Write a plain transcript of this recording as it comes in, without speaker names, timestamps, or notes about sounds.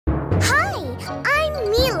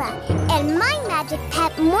Mila, and my magic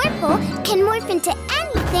pet Morphle can morph into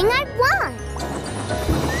anything I want.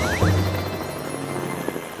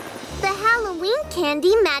 The Halloween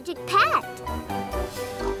candy Magic Pet.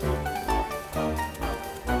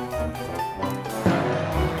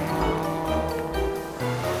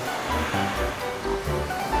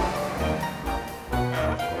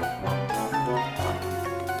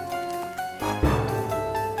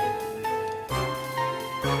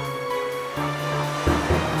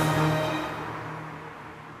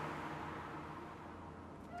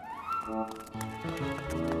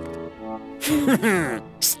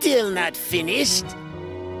 Still not finished?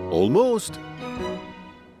 Almost.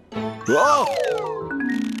 Oh!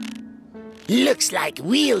 Looks like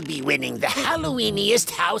we'll be winning the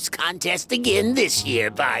Halloweeniest house contest again this year,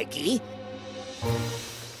 Barky.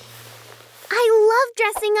 I love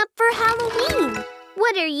dressing up for Halloween.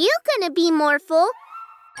 What are you gonna be, Morphle?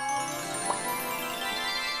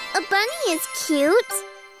 A bunny is cute.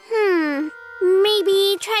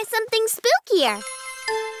 Maybe try something spookier.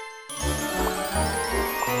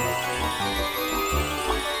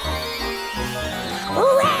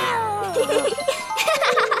 Wow!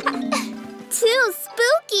 Too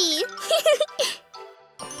spooky.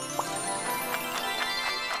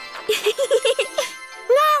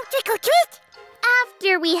 Now, trick or treat.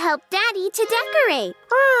 After we help Daddy to decorate.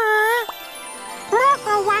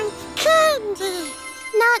 Morphle wants candy.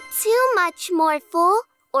 Not too much, Morphle,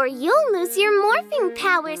 or you'll lose your morphing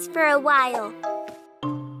powers for a while.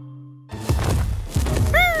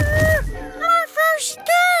 Morpho's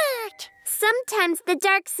scared. Sometimes the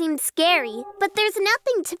dark seems scary, but there's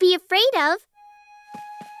nothing to be afraid of.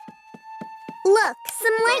 Look,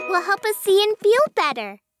 some light will help us see and feel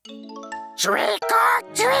better. Trick or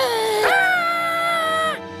treat.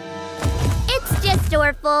 It's just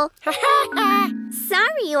Orphle.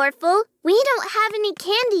 Sorry, Orphle. We don't have any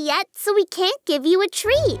candy yet, so we can't give you a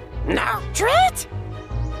treat. No treat?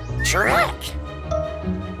 Trick.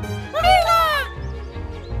 Mila!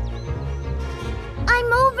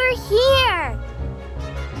 I'm over here.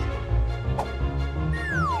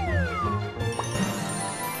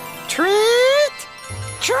 Treat.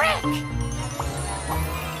 Trick.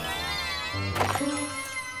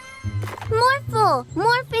 Morphle,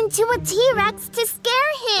 morph into a T-Rex to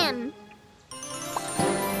scare him.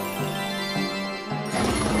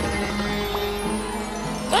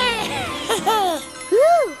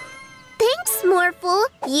 Whew. Thanks, Morphle.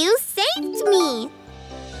 You saved me.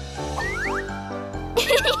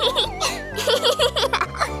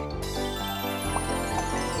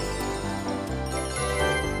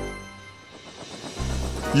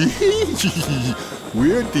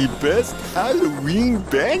 We're the best Halloween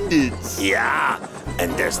bandits. Yeah,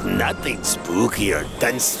 and there's nothing spookier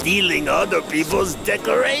than stealing other people's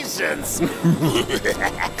decorations.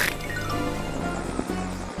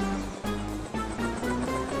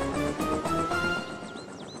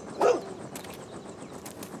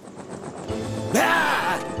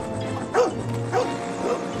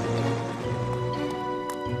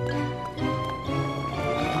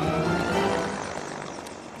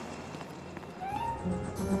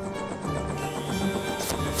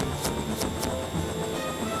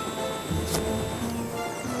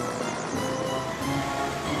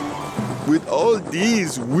 With all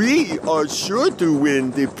these, we are sure to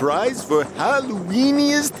win the prize for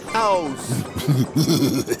Halloweeniest house.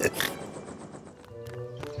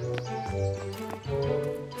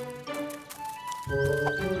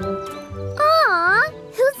 Aw,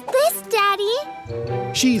 who's this,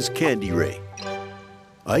 Daddy? She's Candyray.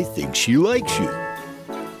 I think she likes you.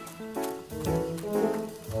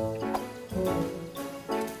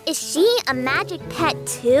 Is she a magic pet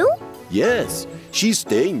too? Yes, she's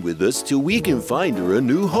staying with us till we can find her a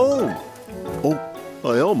new home. Oh,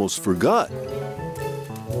 I almost forgot.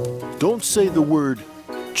 Don't say the word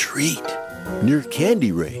treat near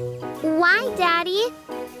Candyray. Why, Daddy?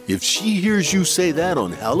 If she hears you say that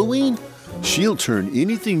on Halloween, she'll turn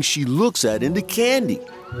anything she looks at into candy.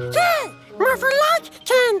 Yay! Morphle likes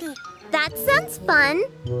candy. That sounds fun.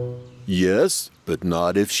 Yes, but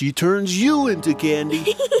not if she turns you into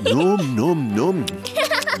candy. Nom, nom, nom.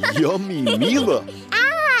 Yummy Mila.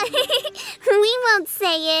 Ah, we won't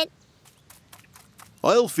say it.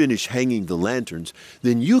 I'll finish hanging the lanterns,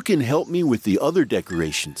 then you can help me with the other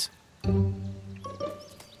decorations.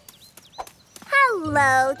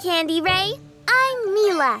 Hello, Candyray. I'm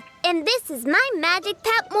Mila, and this is my magic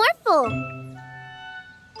pet Morphle.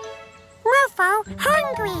 Morphle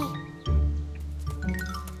hungry.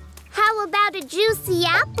 How about a juicy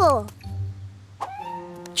apple?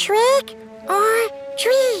 Trick or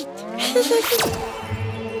treat.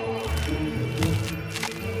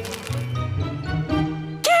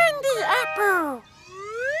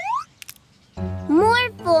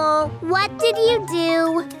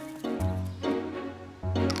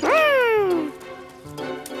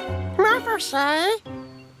 say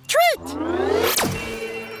treat.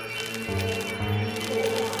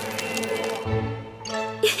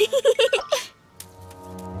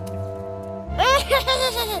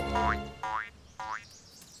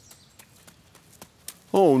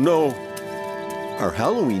 Oh no, our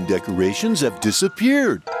Halloween decorations have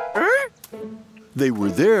disappeared. Huh? They were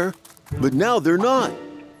there, but now they're not.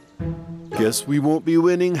 Guess we won't be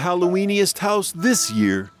winning Halloweeniest house this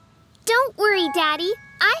year. Don't worry, Daddy.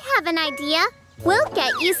 I have an idea. We'll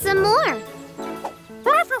get you some more.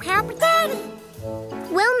 Morphle, help Daddy.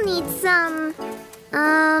 We'll need some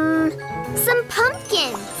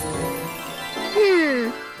pumpkins.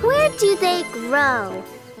 Where do they grow?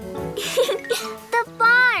 The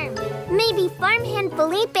farm. Maybe farmhand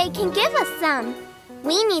Felipe can give us some.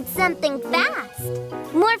 We need something fast.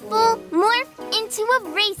 Morphle, morph into a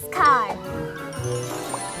race car.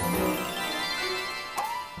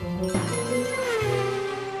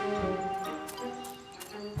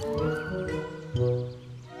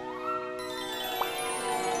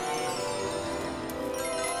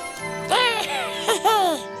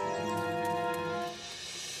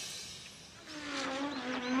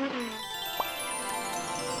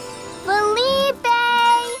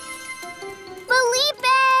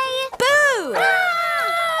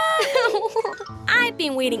 I've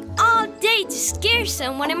been waiting all day to scare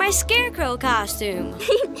someone in my scarecrow costume.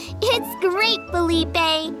 It's great, Felipe.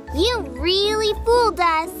 You really fooled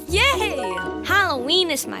us. Yay! Halloween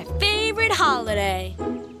is my favorite holiday.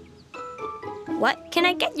 What can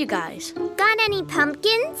I get you guys? Got any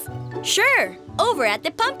pumpkins? Sure, over at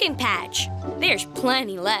the pumpkin patch. There's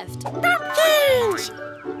plenty left. Pumpkins!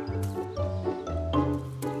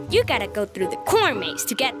 You gotta go through the corn maze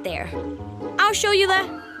to get there. I'll show you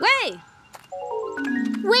the way.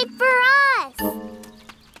 Wait for us!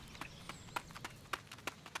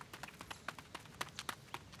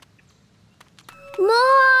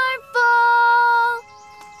 Morphle!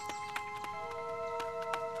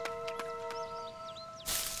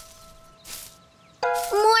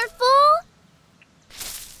 Morphle?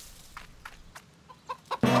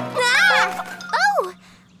 Ah! Oh!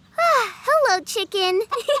 Hello, chicken.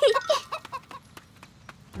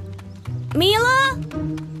 Mila?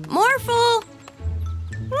 Morphle?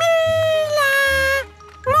 Mila!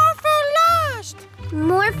 Morphle lost!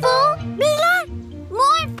 Morphle? Mila?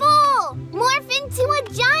 Morphle! Morph into a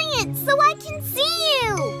giant so I can see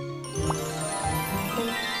you!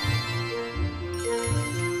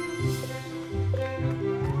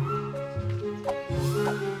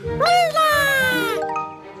 Mila!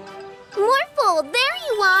 Morphle, there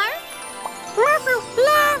you are! Morphle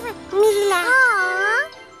love Mila! Aww!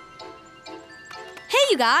 Hey,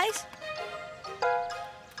 you guys.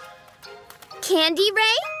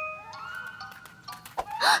 Candyray?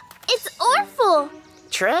 It's Orphle!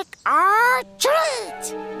 Trick or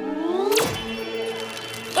treat!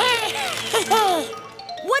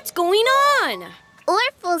 What's going on?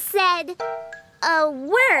 Orphle said a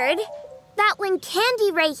word that when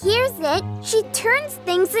Candyray hears it, she turns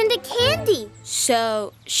things into candy.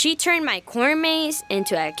 So, she turned my corn maze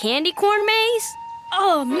into a candy corn maze?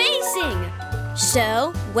 Oh, amazing!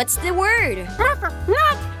 So, what's the word? Morphle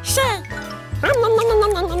not say! Nom nom nom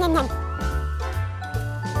nom nom nom nom.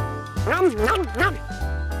 Nom nom nom.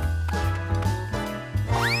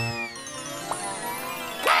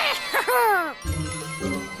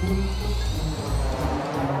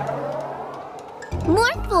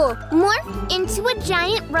 Morphle, morph into a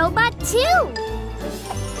giant robot too.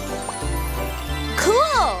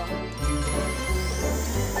 Cool!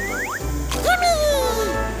 Gimme!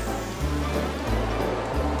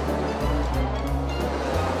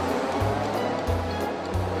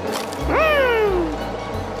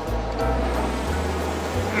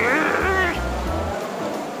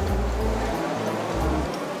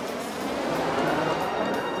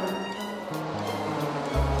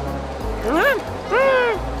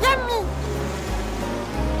 Yummy!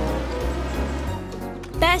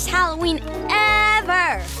 Best Halloween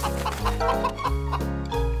ever!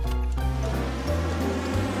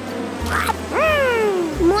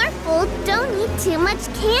 Morphle don't eat too much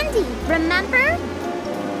candy, remember?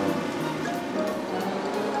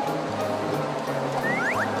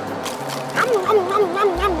 Nom nom nom nom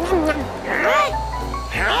nom nom nom.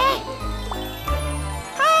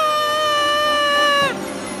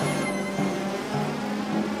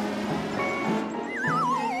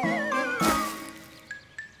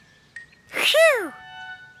 Phew!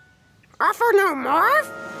 Offer no more?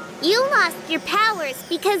 You lost your powers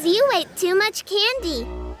because you ate too much candy.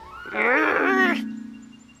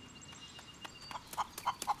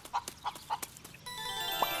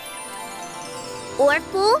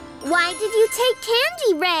 Orphle, why did you take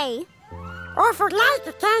Candyray? Orphle liked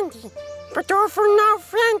the candy, but Orphle no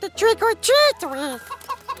friend to trick or treat with.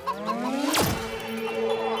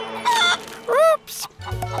 Oops!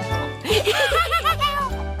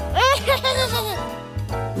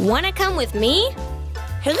 Wanna come with me?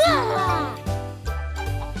 Yeah.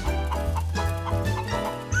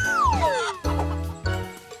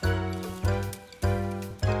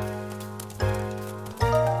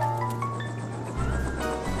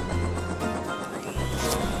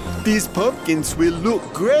 These pumpkins will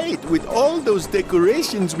look great with all those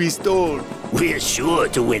decorations we stole. We're sure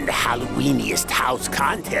to win the Halloweeniest house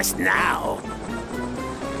contest now.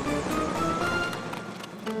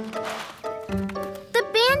 The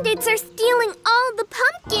bandits are stealing all the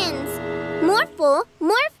pumpkins. Morphle,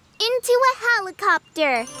 morph into a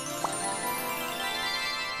helicopter.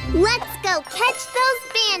 Let's go catch those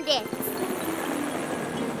bandits.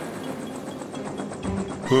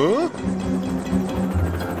 Huh?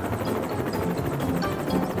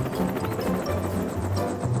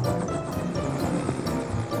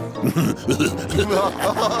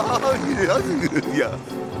 Yeah.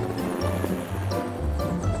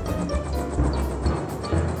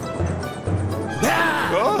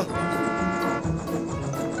 Huh?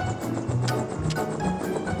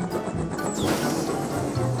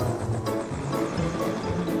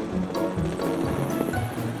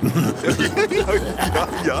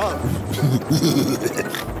 Yeah.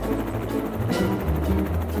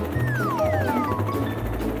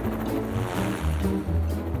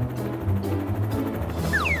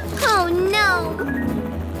 Oh no!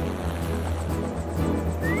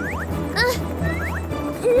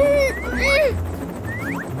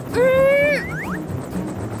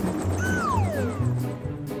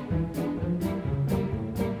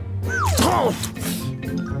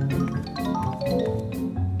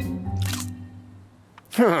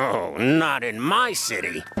 Oh, not in my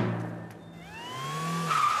city.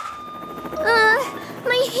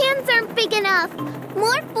 My hands aren't big enough.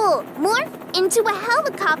 Morphle, morph into a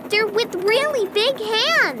helicopter with really big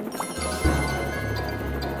hands.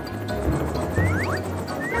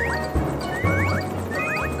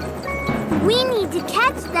 We need to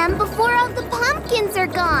catch them before all the pumpkins are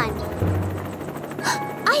gone.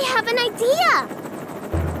 I have an idea.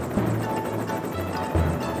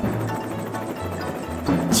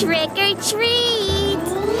 Trick or treat!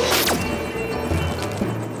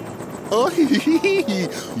 Oh,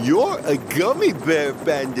 you're a gummy bear,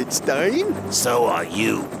 Bandit Stein. So are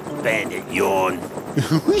you, Bandit Yawn.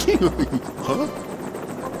 Huh?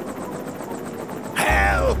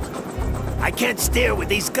 Help! I can't steer with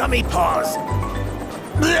these gummy paws.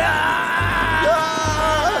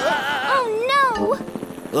 Oh no!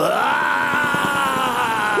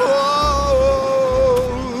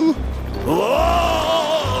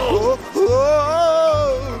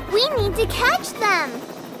 We need to catch them!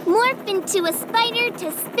 Morph into a spider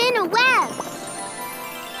to spin a web.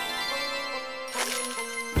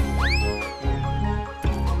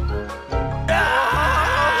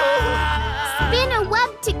 Spin a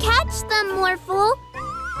web to catch them, Morphle.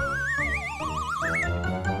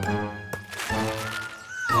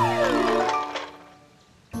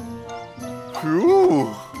 Ooh.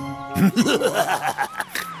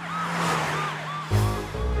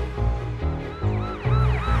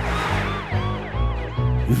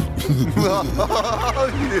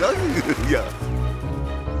 Yeah.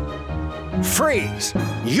 Freeze!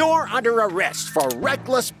 You're under arrest for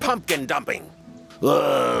reckless pumpkin dumping.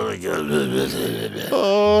 We'll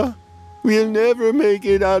never make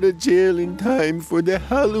it out of jail in time for the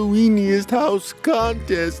Halloweeniest house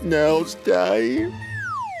contest now, Stein.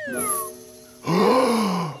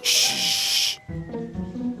 Shh!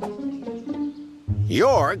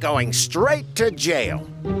 You're going straight to jail.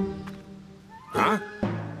 Huh?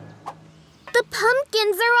 The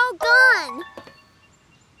pumpkins are all gone.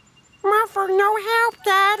 Morphle, no help,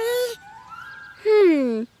 Daddy?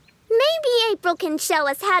 Maybe April can show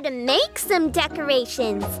us how to make some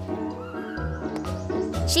decorations.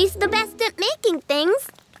 She's the best at making things.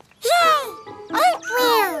 Yay!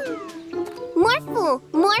 April! Morphle,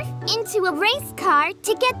 morph into a race car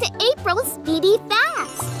to get to April speedy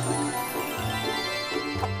fast.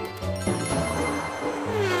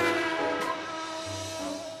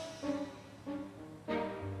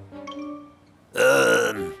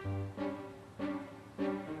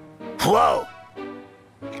 Whoa!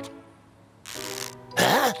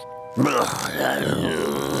 Huh?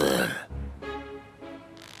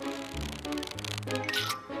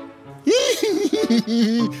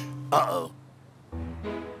 Uh-oh.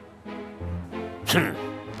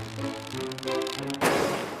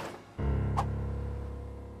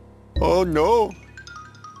 Oh, no.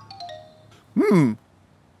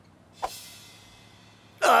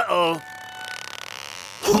 Uh-oh.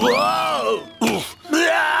 Whoa! Whoa!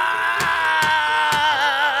 Whoa!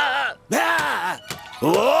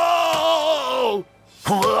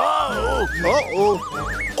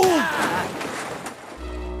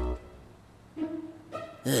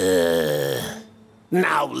 Uh-oh.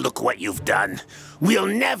 Now look what you've done. We'll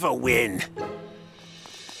never win.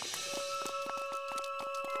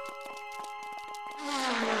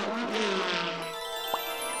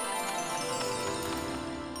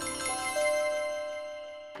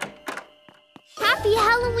 Happy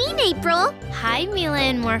Halloween, April! Hi, Mila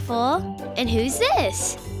and Morphle. And who's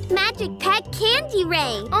this? Magic Pet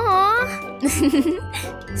Candyray. Aw.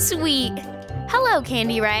 Sweet. Hello,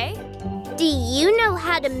 Candyray. Do you know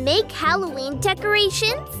how to make Halloween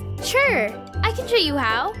decorations? Sure, I can show you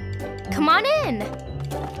how. Come on in.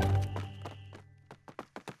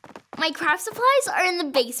 My craft supplies are in the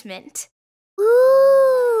basement.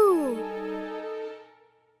 Ooh!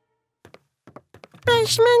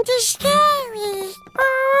 Basement is scary.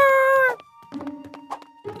 Oh.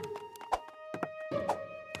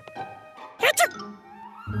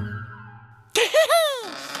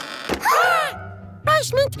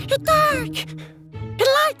 Basement is dark. The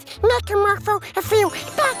light make a morphle feel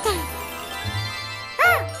better.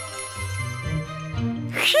 Ah.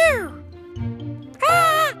 Phew.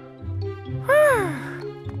 Ah. Ah.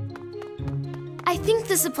 I think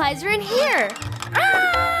the supplies are in here.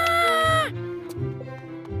 Ah.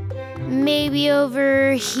 Maybe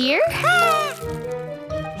over here?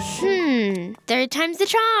 Third time's the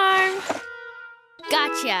charm.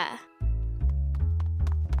 Gotcha.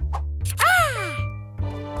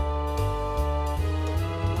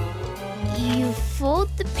 You fold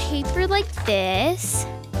the paper like this,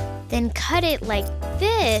 then cut it like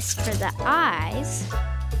this for the eyes,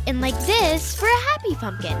 and like this for a happy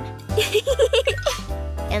pumpkin.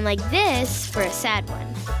 And like this for a sad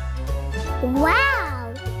one.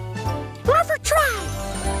 Wow! Never try.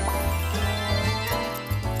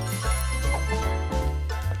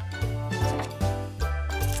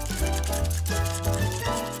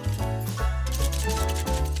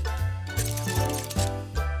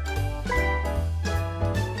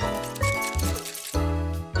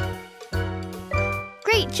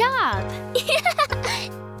 Great job!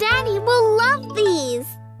 Daddy will love these.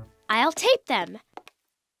 I'll tape them.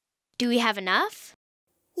 Do we have enough?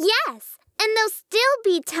 Yes, and there'll still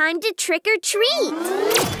be time to trick or treat.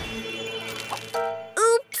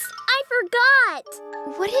 Oops, I forgot.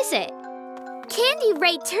 What is it?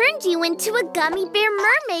 Candyray turned you into a gummy bear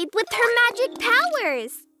mermaid with her magic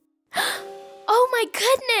powers. Oh my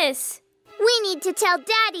goodness! We need to tell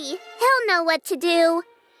Daddy. He'll know what to do.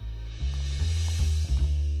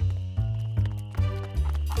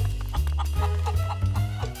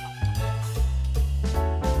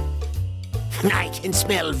 I can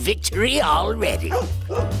smell victory already.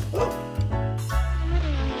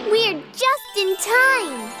 We're just in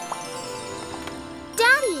time.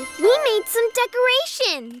 Daddy, we made some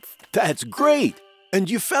decorations. That's great. And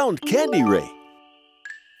you found Candyray.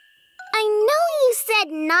 I know you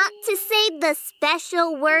said not to say the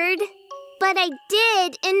special word, but I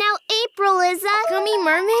did, and now April is a Gummy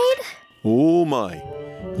mermaid? Oh, my.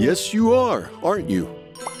 Yes, you are, aren't you?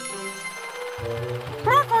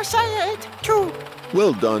 Morphle say it too.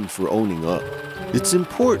 Well done for owning up. It's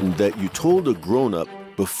important that you told a grown-up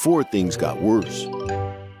before things got worse.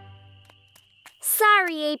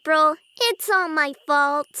 Sorry, April. It's all my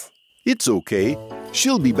fault. It's okay.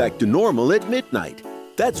 She'll be back to normal at midnight.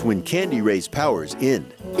 That's when Candyray's powers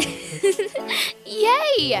end.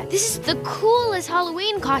 Yay! This is the coolest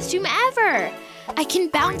Halloween costume ever. I can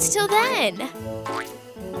bounce till then.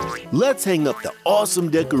 Let's hang up the awesome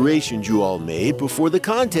decorations you all made before the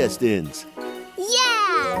contest ends.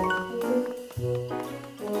 Yeah!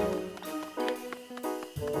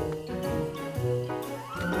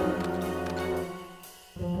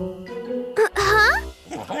 Huh?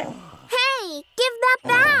 Hey, give that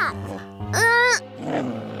back!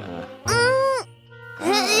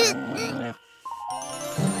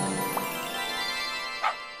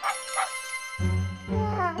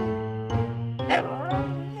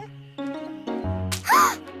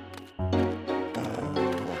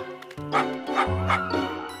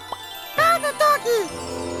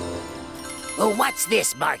 Oh, what's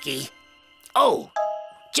this, Marky? Oh,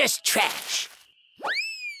 just trash.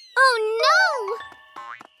 Oh,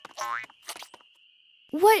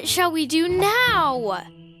 no! What shall we do now? I've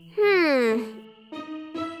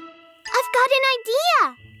got an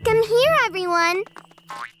idea! Come here, everyone!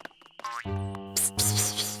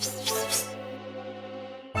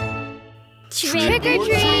 Trick or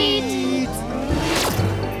treat!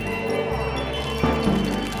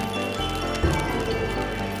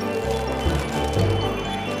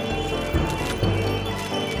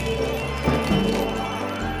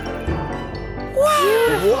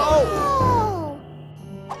 Whoa!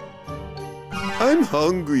 I'm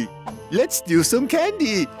hungry. Let's do some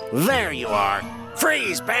candy. There you are.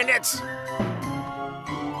 Freeze, bandits!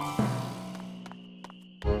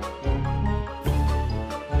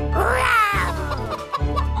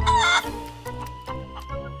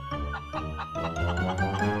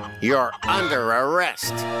 You're under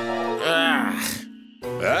arrest. Ugh.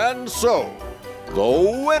 And so,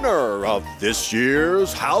 the winner of this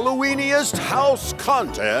year's Halloweeniest House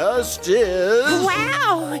Contest is...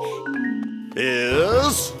 Wow!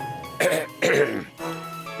 Is...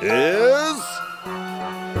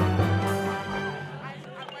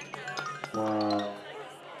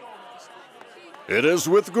 It is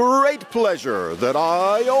with great pleasure that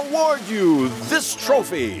I award you this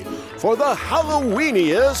trophy for the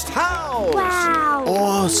Halloweeniest house! Wow!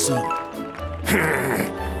 Awesome!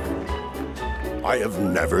 I have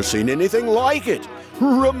never seen anything like it!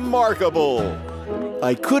 Remarkable!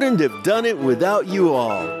 I couldn't have done it without you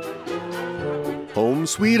all. Home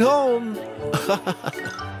sweet home!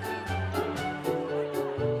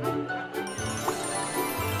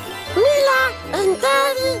 Mila and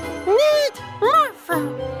Daddy need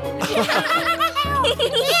Morphle.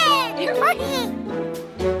 Yeah!